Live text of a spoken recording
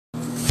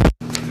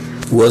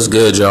What's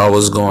good, y'all?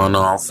 What's going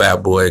on?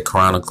 Fat Boy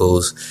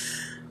Chronicles.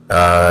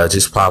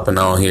 Just popping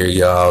on here,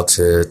 y'all,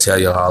 to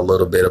tell y'all a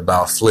little bit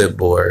about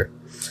Flipboard.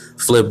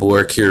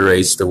 Flipboard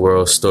curates the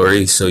world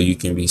story so you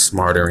can be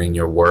smarter in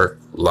your work,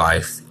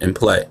 life, and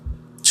play.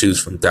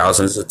 Choose from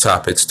thousands of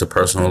topics to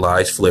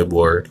personalize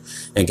Flipboard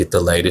and get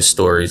the latest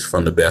stories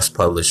from the best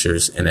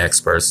publishers and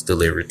experts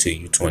delivered to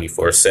you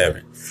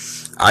 24/7.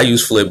 I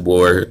use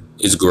Flipboard.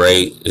 It's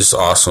great. It's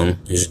awesome.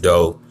 It's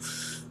dope.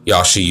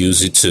 Y'all should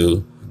use it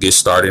too. Get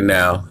started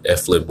now at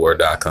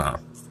flipboard.com.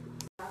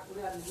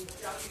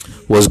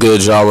 What's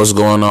good, y'all? What's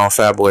going on,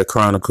 Fat Boy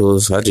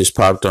Chronicles? I just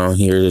popped on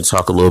here to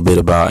talk a little bit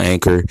about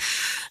Anchor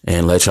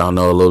and let y'all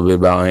know a little bit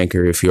about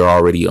Anchor. If you're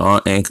already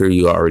on Anchor,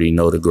 you already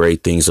know the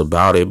great things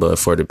about it. But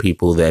for the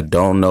people that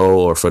don't know,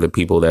 or for the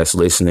people that's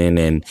listening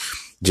and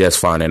just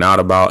finding out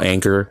about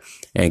Anchor,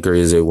 Anchor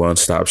is a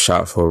one-stop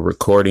shop for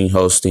recording,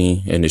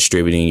 hosting, and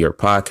distributing your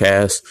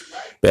podcast.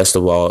 Best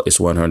of all, it's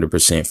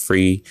 100%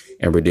 free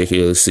and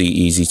ridiculously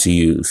easy to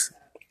use.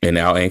 And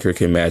now Anchor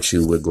can match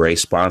you with great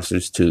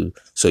sponsors too,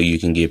 so you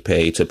can get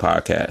paid to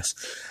podcast.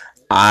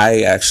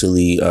 I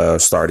actually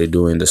started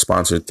doing the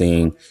sponsor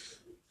thing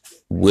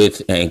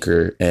with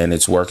Anchor, and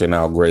it's working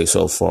out great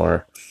so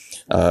far.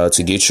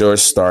 To get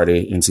yours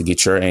started and to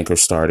get your Anchor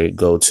started,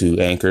 go to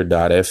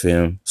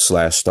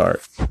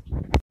anchor.fm/start.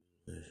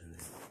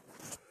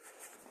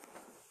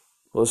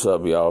 What's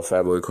up, y'all?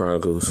 Fat Boy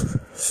Chronicles.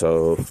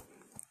 So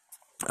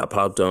I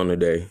popped on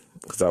today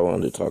because I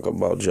wanted to talk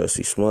about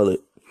Jussie Smollett.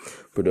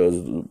 For those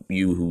of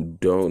you who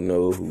don't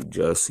know who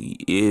Jussie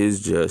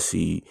is,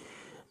 Jussie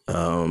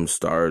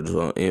stars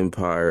on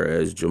Empire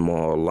as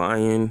Jamal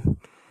Lyon.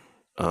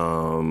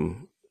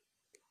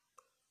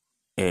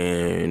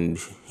 And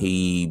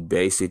he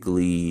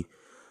basically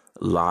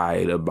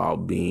lied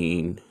about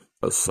being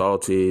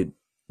assaulted,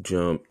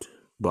 jumped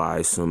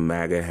by some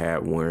MAGA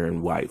hat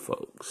wearing white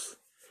folks.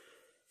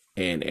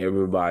 And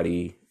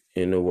everybody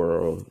in the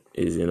world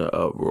is in an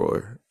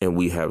uproar, and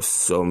we have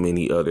so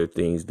many other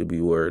things to be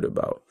worried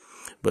about.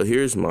 But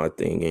here's my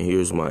thing, and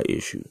here's my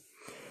issue.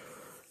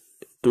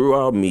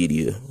 Throughout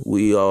media,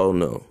 we all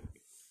know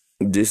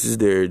this is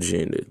their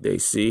agenda. They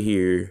sit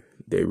here,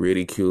 they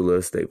ridicule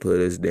us, they put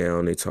us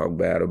down, they talk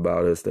bad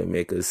about us, they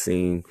make us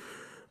seem,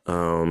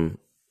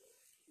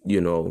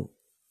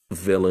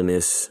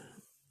 villainous,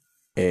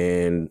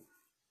 and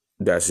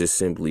that's just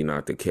simply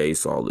not the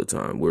case all the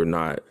time. We're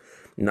not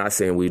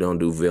saying we don't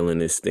do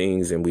villainous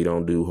things and we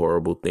don't do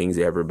horrible things.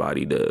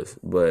 Everybody does.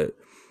 But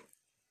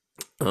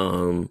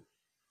to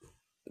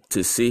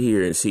sit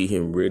here and see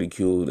him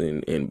ridiculed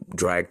and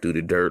dragged through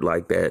the dirt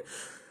like that,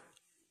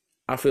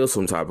 I feel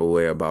some type of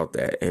way about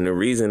that. And the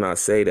reason I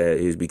say that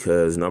is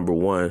because, number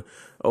one,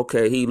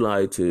 okay, he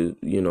lied to,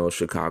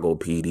 Chicago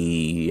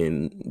PD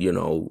and,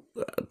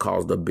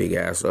 caused a big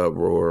ass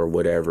uproar or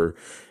whatever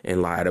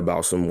and lied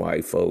about some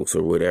white folks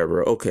or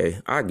whatever. Okay,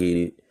 I get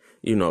it.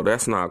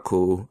 That's not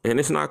cool. And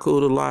it's not cool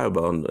to lie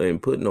about and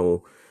put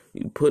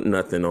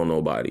nothing on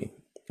nobody.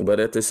 But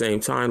at the same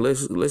time,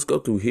 let's go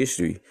through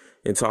history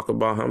and talk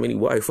about how many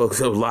white folks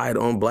have lied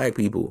on black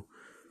people.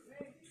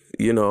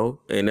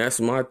 And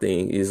that's my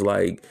thing is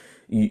like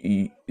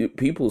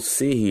people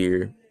sit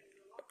here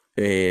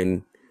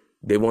and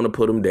they want to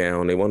put him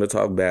down. They want to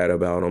talk bad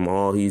about him.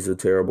 Oh, he's a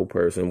terrible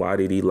person. Why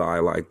did he lie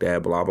like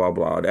that? Blah, blah,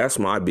 blah. That's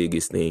my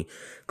biggest thing.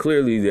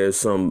 Clearly, there's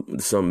some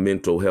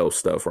mental health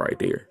stuff right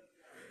there.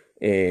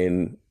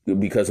 And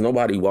because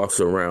nobody walks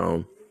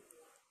around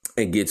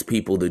and gets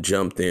people to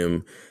jump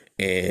them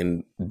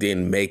and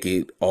then make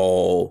it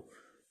all,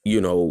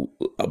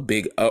 a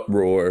big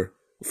uproar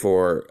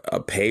for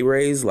a pay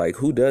raise. Like,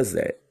 who does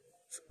that?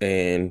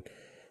 And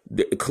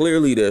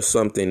clearly there's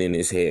something in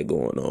his head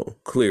going on.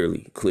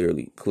 Clearly.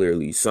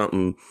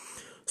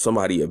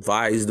 Somebody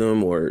advised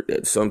him or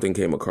something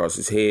came across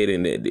his head,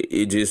 and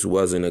it just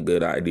wasn't a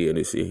good idea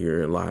to sit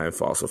here and lie and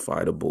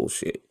falsify the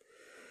bullshit.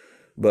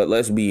 But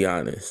let's be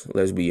honest.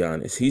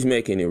 He's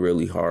making it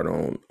really hard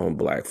on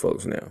black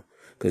folks now.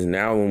 Because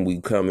now when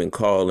we come and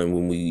call and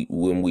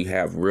when we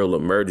have real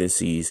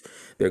emergencies,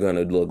 they're going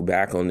to look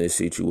back on this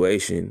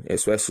situation,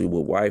 especially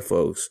with white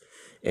folks,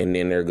 and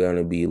then they're going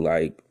to be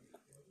like,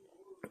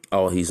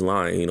 oh, he's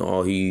lying,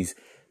 oh, he's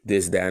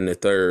this, that, and the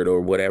third,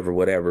 or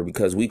whatever,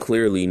 because we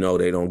clearly know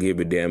they don't give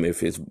a damn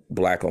if it's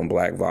black on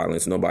black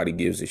violence. Nobody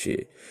gives a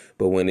shit.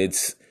 But when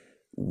it's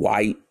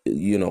white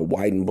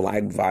and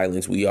black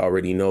violence, we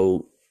already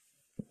know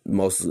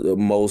most,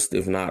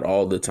 if not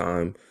all the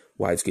time,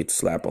 whites get the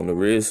slap on the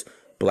wrist.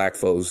 Black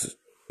folks,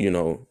 we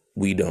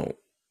don't.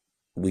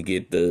 We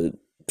get the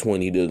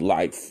 20 to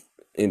life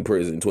in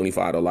prison,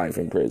 25 to life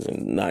in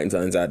prison, 9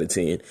 times out of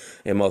 10.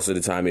 And most of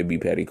the time it'd be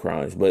petty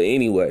crimes. But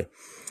anyway,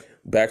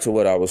 back to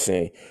what I was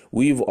saying.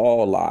 We've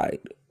all lied.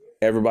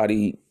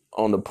 Everybody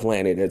on the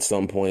planet at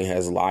some point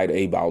has lied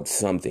about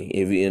something.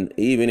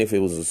 Even if it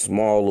was a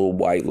small little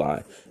white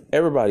lie.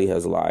 Everybody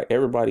has lied.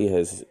 Everybody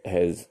has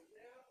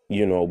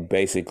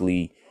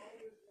basically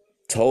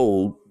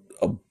told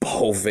a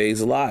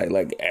bold-faced lie.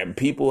 Like, and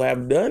people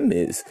have done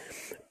this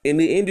in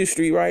the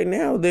industry right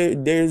now.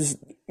 There's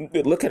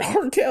look at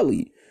R.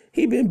 Kelly.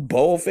 He been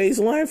bold-faced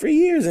lying for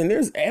years, and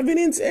there's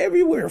evidence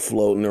everywhere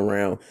floating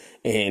around.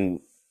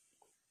 And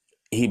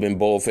he been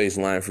bold-faced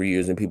lying for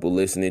years, and people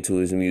listening to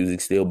his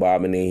music still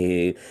bobbing their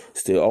head,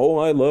 still, oh,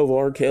 I love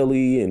R.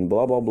 Kelly and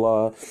blah, blah,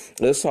 blah.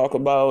 Let's talk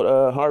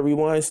about Harvey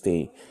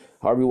Weinstein.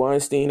 Harvey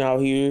Weinstein out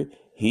here,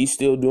 he's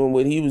still doing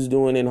what he was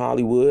doing in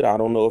Hollywood. I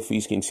don't know if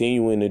he's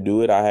continuing to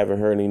do it. I haven't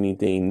heard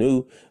anything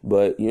new,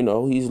 but, you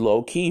know, he's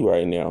low-key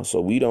right now, so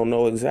we don't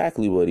know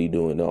exactly what he's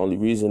doing. The only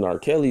reason R.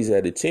 Kelly's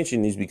at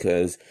attention is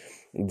because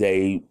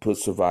they put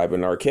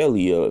Surviving R.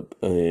 Kelly up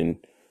and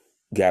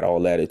got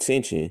all that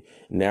attention.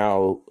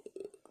 Now,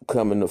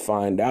 coming to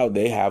find out,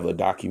 they have a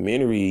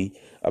documentary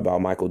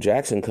about Michael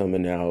Jackson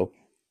coming out,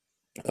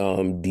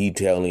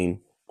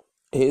 detailing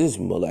his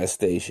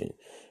molestation.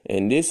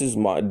 And this is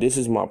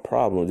my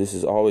problem. This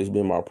has always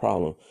been my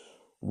problem.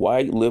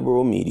 White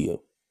liberal media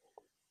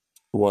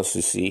wants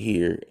to sit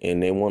here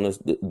and they want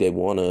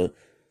to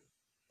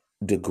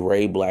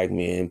degrade black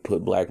men,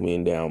 put black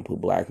men down,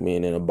 put black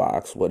men in a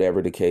box,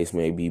 whatever the case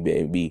may be,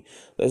 baby.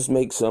 Let's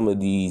make some of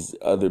these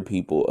other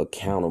people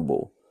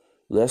accountable.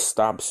 Let's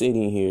stop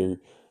sitting here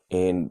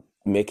and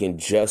making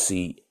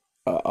Jussie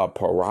a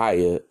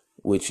pariah,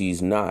 which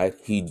he's not.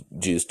 He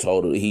just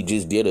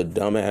did a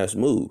dumbass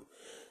move.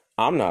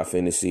 I'm not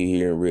finna sit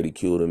here and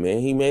ridicule the man.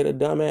 He made a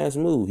dumbass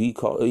move.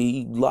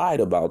 He lied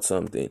about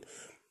something.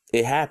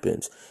 It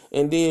happens.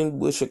 And then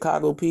with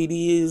Chicago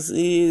PD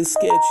is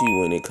sketchy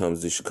when it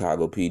comes to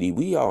Chicago PD.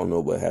 We all know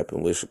what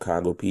happened with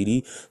Chicago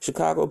PD.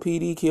 Chicago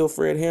PD killed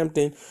Fred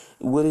Hampton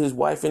with his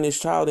wife and his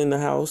child in the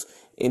house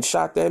and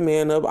shot that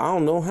man up I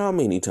don't know how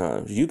many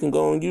times. You can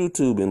go on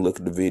YouTube and look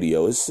at the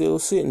video. It's still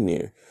sitting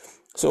there.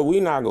 So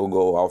we're not going to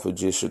go off of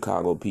just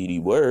Chicago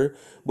PD word,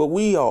 but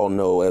we all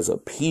know as a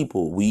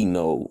people, we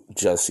know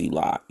Jussie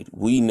lied.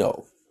 We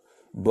know.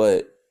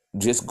 But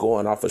just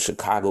going off of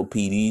Chicago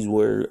PD's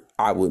word,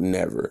 I would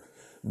never.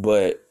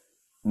 But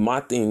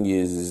my thing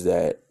is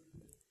that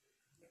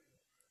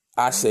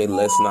I say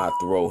let's not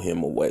throw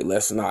him away.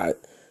 Let's not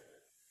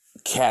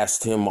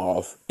cast him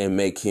off and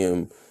make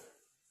him.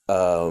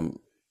 Well,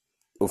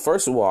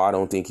 first of all, I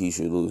don't think he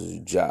should lose his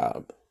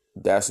job.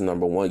 That's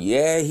number one.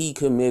 Yeah, he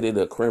committed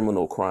a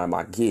criminal crime.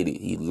 I get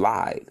it. He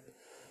lied.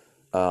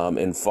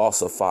 And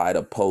falsified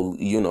a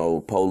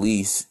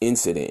police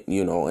incident,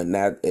 and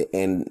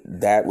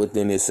that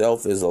within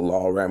itself is a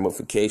law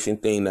ramification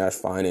thing.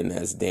 That's fine and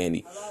that's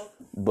dandy.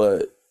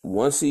 But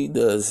once he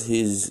does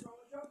his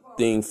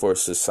thing for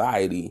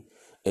society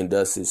and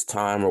does his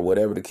time or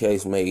whatever the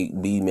case may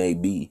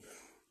be,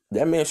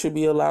 that man should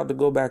be allowed to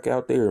go back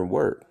out there and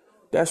work.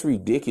 That's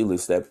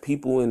ridiculous that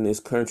people in this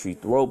country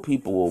throw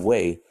people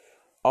away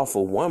off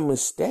of one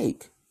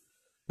mistake.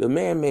 The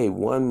man made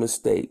one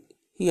mistake.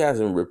 He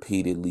hasn't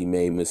repeatedly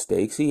made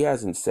mistakes. He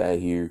hasn't sat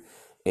here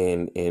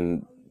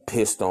and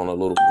pissed on a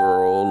little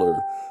girl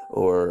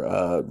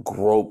or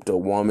groped a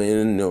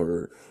woman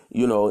or,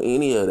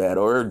 any of that,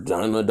 or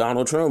done a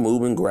Donald Trump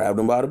move and grabbed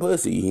him by the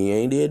pussy. He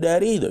ain't did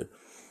that either.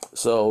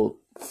 So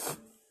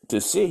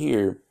to sit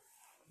here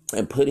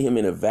and put him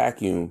in a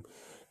vacuum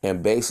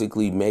and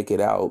basically make it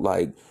out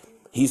like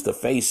he's the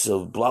face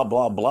of blah,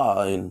 blah,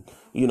 blah. And,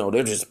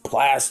 they're just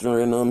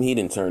plastering him. He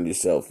didn't turn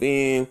himself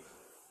in.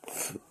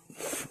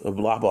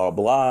 Blah, blah,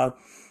 blah.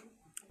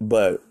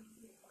 But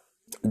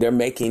they're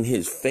making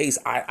his face.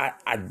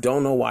 I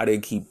don't know why they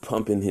keep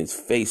pumping his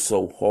face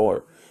so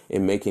hard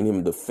and making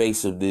him the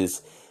face of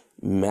this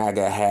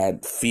MAGA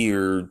hat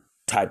fear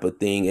type of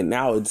thing. And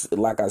now it's,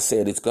 like I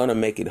said, it's going to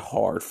make it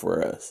hard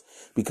for us,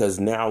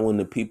 because now when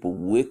the people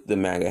with the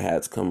MAGA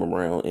hats come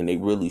around and they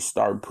really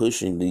start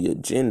pushing the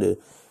agenda,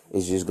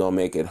 it's just going to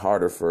make it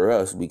harder for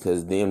us,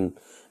 because then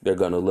they're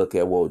going to look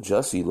at, well,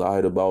 Jussie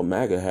lied about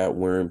MAGA hat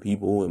wearing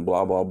people and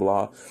blah, blah,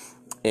 blah.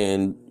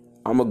 And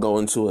I'm going to go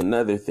into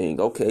another thing.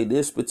 Okay,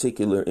 this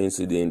particular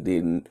incident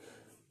didn't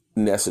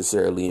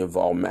necessarily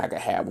involve MAGA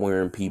hat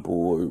wearing people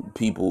or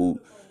people,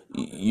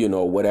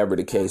 whatever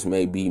the case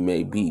may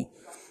be.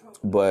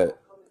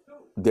 But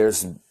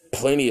there's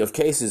plenty of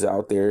cases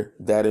out there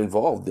that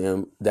involved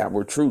them that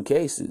were true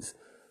cases.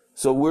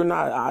 So we're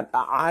not,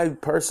 I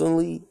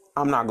personally,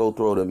 I'm not going to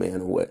throw the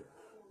man away.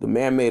 The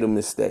man made a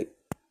mistake.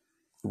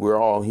 We're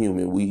all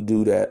human. We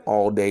do that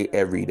all day,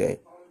 every day.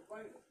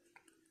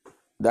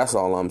 That's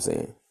all I'm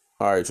saying.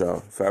 All right,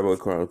 y'all. Fabulous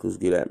Chronicles,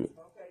 get at me.